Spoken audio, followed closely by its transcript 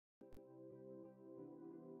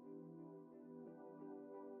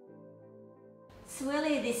So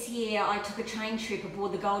earlier this year I took a train trip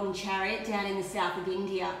aboard the Golden Chariot down in the south of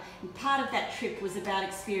India, and part of that trip was about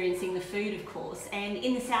experiencing the food, of course, and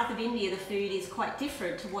in the south of India the food is quite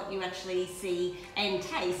different to what you actually see and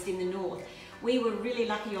taste in the north. We were really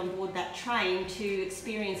lucky on board that train to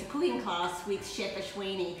experience a cooking class with Chef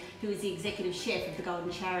Ashwini, who is the executive chef of the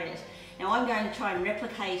Golden Chariot. Now I'm going to try and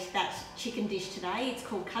replicate that chicken dish today. It's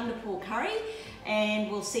called Kandapur curry,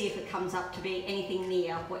 and we'll see if it comes up to be anything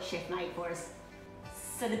near what Chef made for us.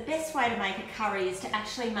 So the best way to make a curry is to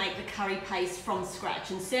actually make the curry paste from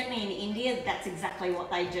scratch, and certainly in India that's exactly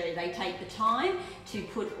what they do. They take the time to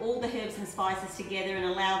put all the herbs and spices together and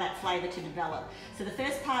allow that flavour to develop. So the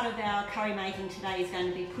first part of our curry making today is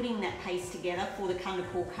going to be putting that paste together for the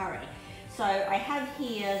Kandapur curry. So I have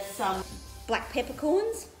here some black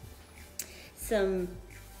peppercorns, some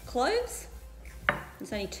cloves,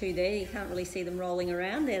 there's only two there, you can't really see them rolling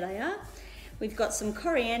around, there they are. We've got some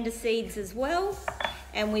coriander seeds as well,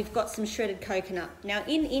 and we've got some shredded coconut. Now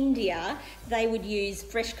in India, they would use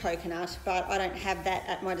fresh coconut, but I don't have that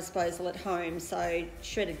at my disposal at home, so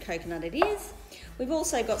shredded coconut it is. We've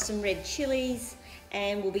also got some red chilies,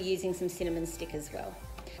 and we'll be using some cinnamon stick as well.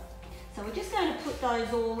 So we're just going to put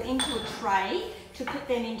those all into a tray to put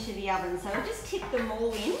them into the oven. So I'll just tip them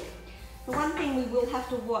all in. The one thing we will have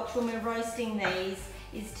to watch when we're roasting these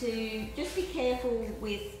is to just be careful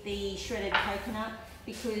with the shredded coconut,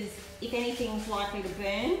 because if anything's likely to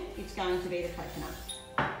burn, it's going to be the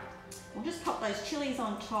coconut. We'll just pop those chilies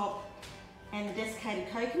on top and the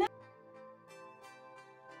desiccated coconut.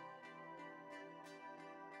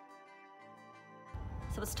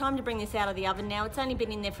 So it's time to bring this out of the oven now. It's only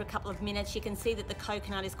been in there for a couple of minutes. You can see that the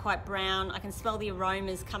coconut is quite brown. I can smell the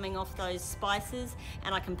aromas coming off those spices,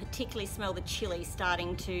 and I can particularly smell the chili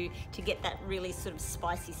starting to get that really sort of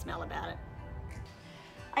spicy smell about it.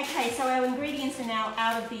 Okay, so our ingredients are now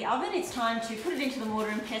out of the oven. It's time to put it into the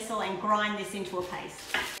mortar and pestle and grind this into a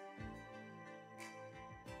paste.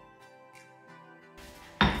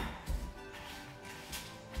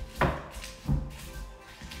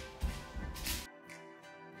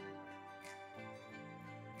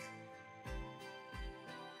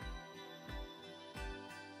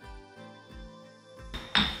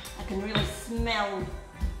 I can really smell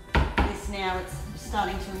this now. It's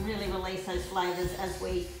starting to really release those flavours as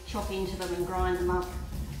we chop into them and grind them up.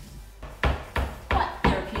 Quite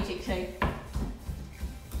therapeutic too.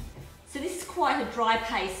 So this is quite a dry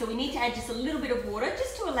paste, so we need to add just a little bit of water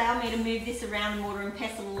just to allow me to move this around the mortar and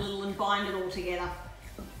pestle a little and bind it all together.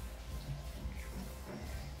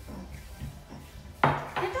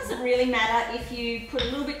 It doesn't really matter if you put a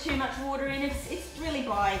little bit too much water in, it's really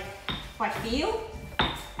by feel.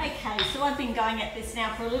 Okay, so I've been going at this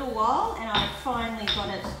now for a little while, and I've finally got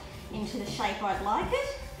it into the shape I'd like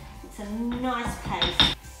it. It's a nice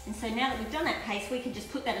paste. And so now that we've done that paste, we can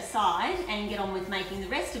just put that aside and get on with making the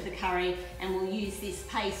rest of the curry, and we'll use this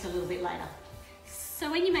paste a little bit later. So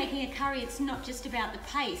when you're making a curry, it's not just about the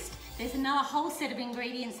paste. There's another whole set of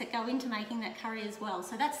ingredients that go into making that curry as well.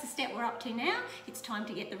 So that's the step we're up to now. It's time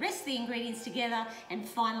to get the rest of the ingredients together and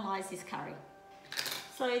finalise this curry.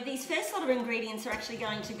 So these first lot of ingredients are actually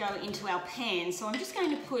going to go into our pan. So I'm just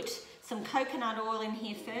going to put some coconut oil in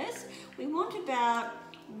here first. We want about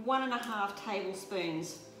 1.5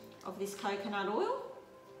 tablespoons of this coconut oil.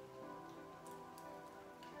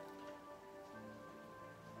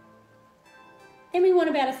 Then we want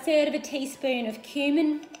about 1/3 teaspoon of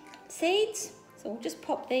cumin seeds. So we'll just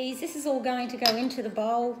pop these. This is all going to go into the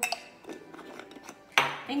bowl.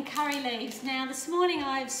 Then curry leaves. Now this morning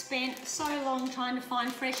I've spent so long trying to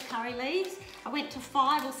find fresh curry leaves. I went to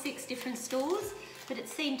 5 or 6 different stores, but it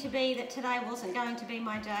seemed to be that today wasn't going to be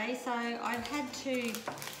my day, so I've had to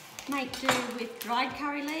make do with dried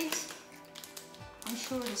curry leaves. I'm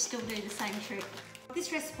sure it'll still do the same trick.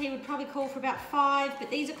 This recipe would probably call for about 5, but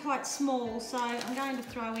these are quite small, so I'm going to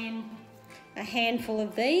throw in a handful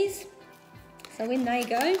of these. So in they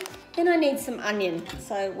go. Then I need some onion,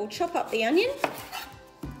 so we'll chop up the onion.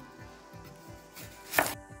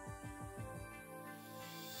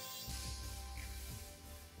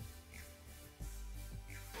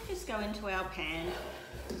 Just go into our pan.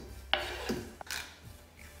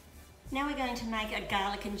 Now we're going to make a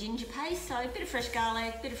garlic and ginger paste. So a bit of fresh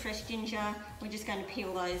garlic, a bit of fresh ginger. We're just going to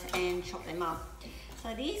peel those and chop them up.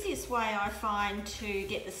 So the easiest way I find to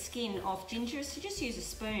get the skin off ginger is to just use a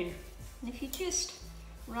spoon. And if you just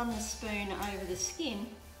run the spoon over the skin,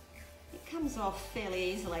 it comes off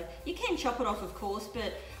fairly easily. You can chop it off, of course,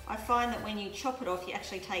 but I find that when you chop it off, you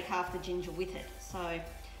actually take half the ginger with it. So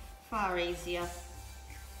far easier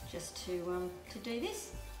just to do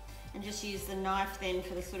this, and just use the knife then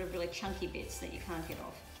for the sort of really chunky bits that you can't get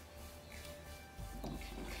off.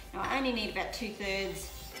 Now I only need about 2/3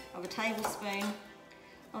 of a tablespoon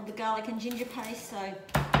of the garlic and ginger paste, so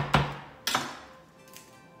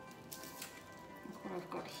what I've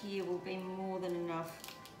got here will be more than enough.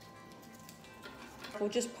 We'll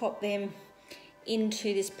just pop them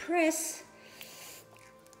into this press.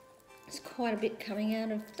 There's quite a bit coming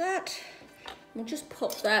out of that. We'll just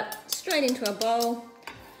pop that straight into our bowl.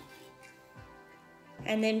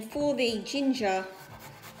 And then for the ginger,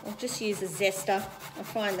 I'll just use a zester. I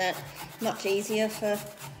find that much easier for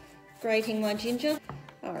grating my ginger.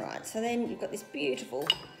 All right, so then you've got this beautiful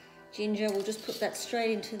ginger. We'll just put that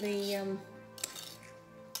straight into the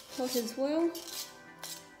pot as well.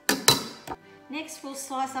 Next, we'll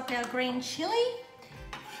slice up our green chilli.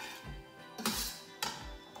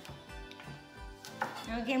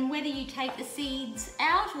 Now again, whether you take the seeds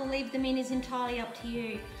out or leave them in is entirely up to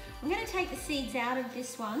you. I'm going to take the seeds out of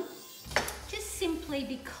this one, just simply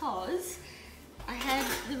because I had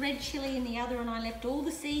the red chilli in the other and I left all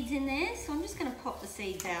the seeds in there, so I'm just going to pop the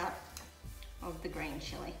seeds out of the green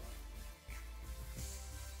chilli.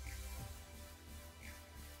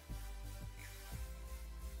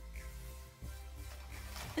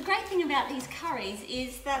 The great thing about these curries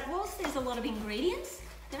is that whilst there's a lot of ingredients,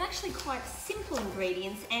 they're actually quite simple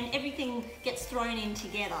ingredients and everything gets thrown in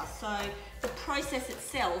together, so the process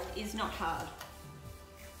itself is not hard.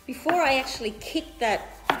 Before I actually kick that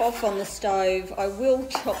off on the stove, I will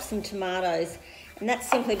chop some tomatoes, and that's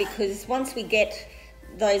simply because once we get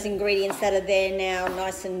those ingredients that are there now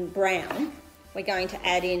nice and brown, we're going to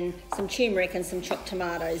add in some turmeric and some chopped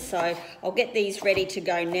tomatoes. So I'll get these ready to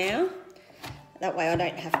go now, that way I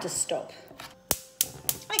don't have to stop.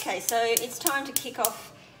 Okay, so it's time to kick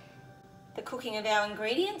off the cooking of our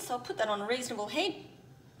ingredients. I'll put that on a reasonable heat.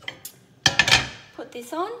 Put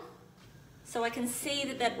this on. So I can see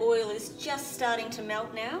that that oil is just starting to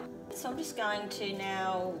melt now. So I'm just going to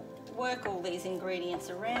now work all these ingredients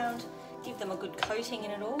around, give them a good coating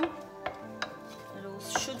in it all. It all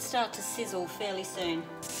should start to sizzle fairly soon.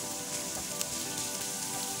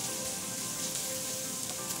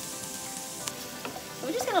 So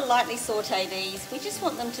we're just going to lightly saute these. We just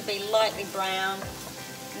want them to be lightly brown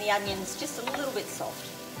and the onions just a little bit soft.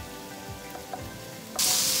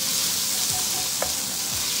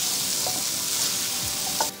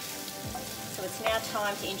 So it's now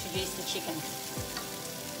time to introduce the chicken.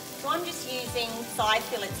 So I'm just using thigh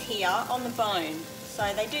fillets here on the bone.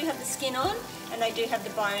 So they do have the skin on and they do have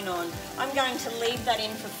the bone on. I'm going to leave that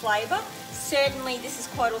in for flavour. Certainly this is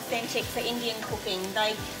quite authentic for Indian cooking.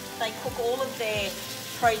 They cook all of their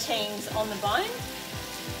proteins on the bone.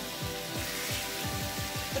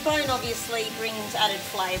 The bone obviously brings added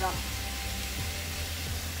flavour.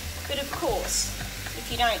 But of course, if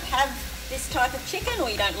you don't have this type of chicken or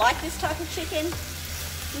you don't like this type of chicken,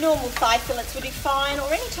 normal thigh fillets would be fine,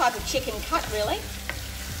 or any type of chicken cut really.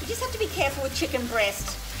 You just have to be careful with chicken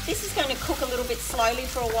breast. This is going to cook a little bit slowly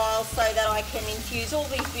for a while so that I can infuse all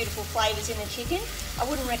these beautiful flavours in the chicken. I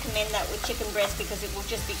wouldn't recommend that with chicken breast because it will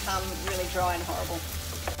just become really dry and horrible.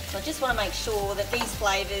 So I just want to make sure that these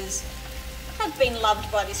flavours have been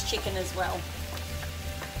loved by this chicken as well.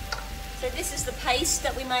 So this is the paste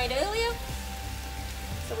that we made earlier.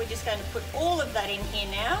 So we're just going to put all of that in here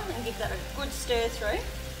now and give that a good stir through.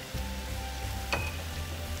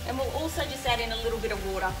 And we'll also just add in a little bit of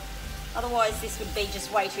water. Otherwise this would be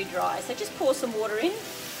just way too dry. So just pour some water in.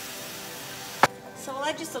 So I'll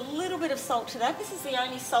add just a little bit of salt to that. This is the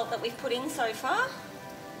only salt that we've put in so far.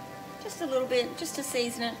 Just a little bit, just to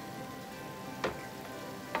season it.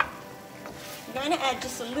 I'm going to add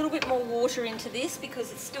just a little bit more water into this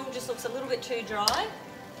because it still just looks a little bit too dry.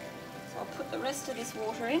 So I'll put the rest of this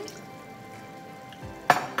water in.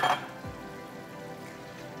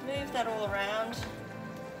 Move that all around.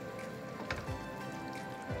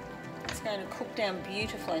 It's going to cook down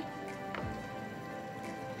beautifully.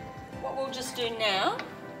 What we'll just do now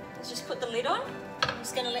is just put the lid on. I'm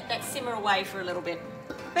just going to let that simmer away for a little bit.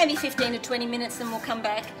 Maybe 15 to 20 minutes, then we'll come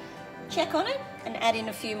back, check on it and add in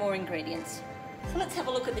a few more ingredients. So let's have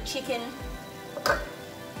a look at the chicken.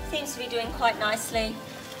 Seems to be doing quite nicely.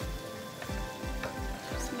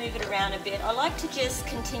 Just move it around a bit. I like to just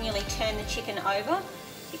continually turn the chicken over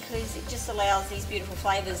because it just allows these beautiful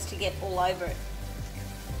flavours to get all over it.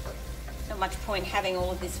 Not much point having all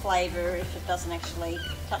of this flavour if it doesn't actually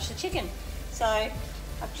touch the chicken. So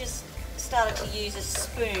I've just started to use a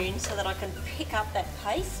spoon so that I can pick up that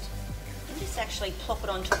paste and just actually plop it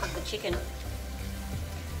on top of the chicken.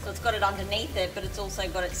 So it's got it underneath it, but it's also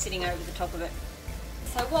got it sitting over the top of it.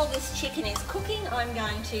 So while this chicken is cooking, I'm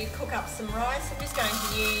going to cook up some rice. I'm just going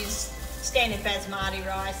to use standard basmati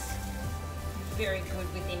rice. Very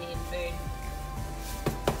good with Indian food.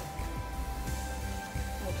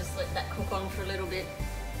 let that cook on for a little bit.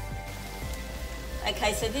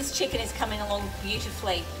 Okay, so this chicken is coming along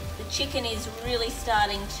beautifully. The chicken is really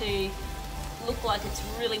starting to look like it's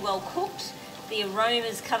really well cooked. The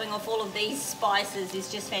aromas coming off all of these spices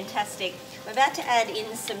is just fantastic. We're about to add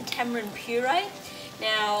in some tamarind puree.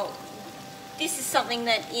 Now, this is something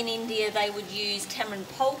that in India they would use tamarind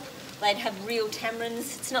pulp. They'd have real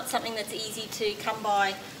tamarinds. It's not something that's easy to come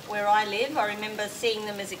by where I live. I remember seeing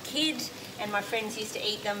them as a kid and my friends used to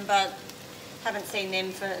eat them, but haven't seen them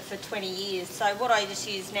for 20 years. So what I just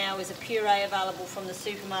use now is a puree available from the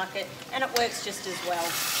supermarket, and it works just as well.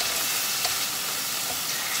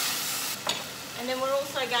 And then we're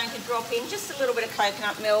also going to drop in just a little bit of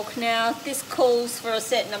coconut milk. Now this calls for a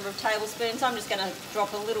certain number of tablespoons. I'm just going to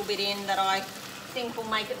drop a little bit in that I think will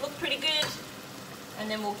make it look pretty good, and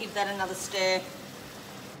then we'll give that another stir.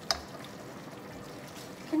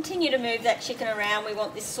 Continue to move that chicken around. We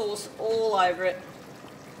want this sauce all over it.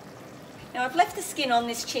 Now I've left the skin on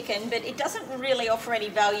this chicken, but it doesn't really offer any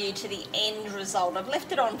value to the end result. I've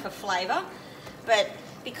left it on for flavour, but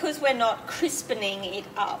because we're not crispening it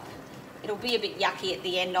up, it'll be a bit yucky at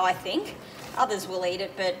the end, I think. Others will eat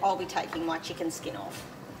it, but I'll be taking my chicken skin off.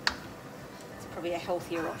 It's probably a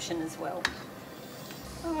healthier option as well.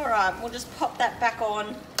 All right, we'll just pop that back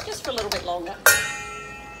on just for a little bit longer.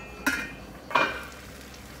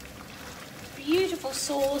 Beautiful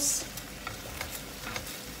sauce.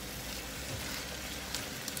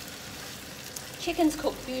 Chicken's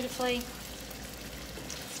cooked beautifully.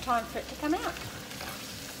 It's time for it to come out.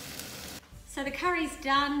 So the curry's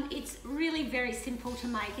done. It's really very simple to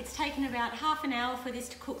make. It's taken about half an hour for this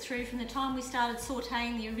to cook through from the time we started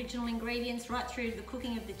sauteing the original ingredients right through to the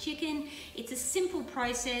cooking of the chicken. It's a simple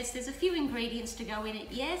process. There's a few ingredients to go in it,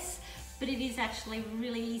 yes, but it is actually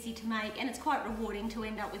really easy to make, and it's quite rewarding to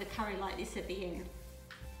end up with a curry like this at the end.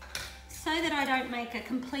 So that I don't make a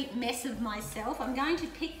complete mess of myself, I'm going to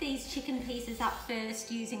pick these chicken pieces up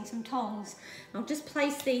first using some tongs. I'll just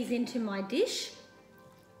place these into my dish,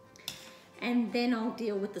 and then I'll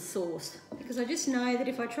deal with the sauce, because I just know that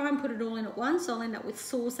if I try and put it all in at once, I'll end up with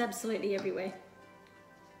sauce absolutely everywhere.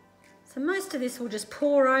 So most of this will just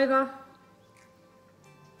pour over.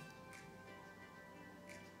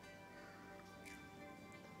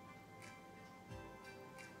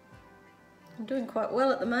 I'm doing quite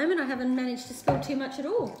well at the moment. I haven't managed to spill too much at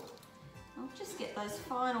all. I'll just get those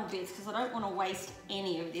final bits because I don't want to waste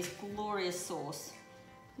any of this glorious sauce.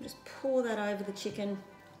 I'll just pour that over the chicken.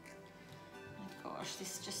 Oh gosh,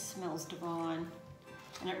 this just smells divine.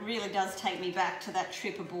 And it really does take me back to that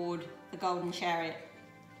trip aboard the Golden Chariot.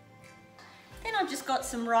 Then I've just got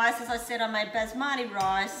some rice. As I said, I made basmati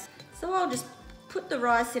rice. So I'll just put the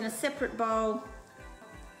rice in a separate bowl.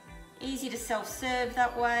 Easy to self-serve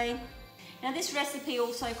that way. Now this recipe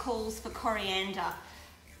also calls for coriander.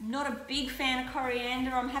 Not a big fan of coriander.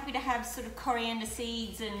 I'm happy to have sort of coriander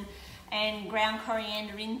seeds and ground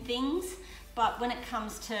coriander in things, but when it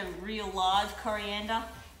comes to real live coriander,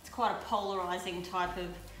 it's quite a polarizing type of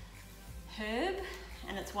herb,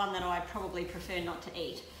 and it's one that I probably prefer not to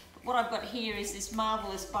eat. But what I've got here is this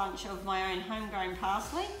marvelous bunch of my own homegrown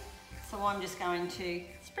parsley. So I'm just going to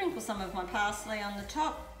sprinkle some of my parsley on the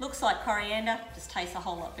top. Looks like coriander, just tastes a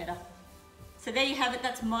whole lot better. So there you have it,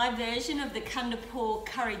 that's my version of the Kandapur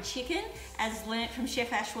curried chicken, as learnt from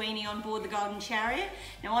Chef Ashwini on board the Golden Chariot.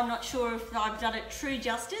 Now I'm not sure if I've done it true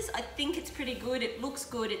justice. I think it's pretty good, it looks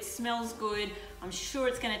good, it smells good, I'm sure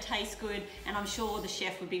it's going to taste good, and I'm sure the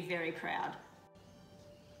chef would be very proud.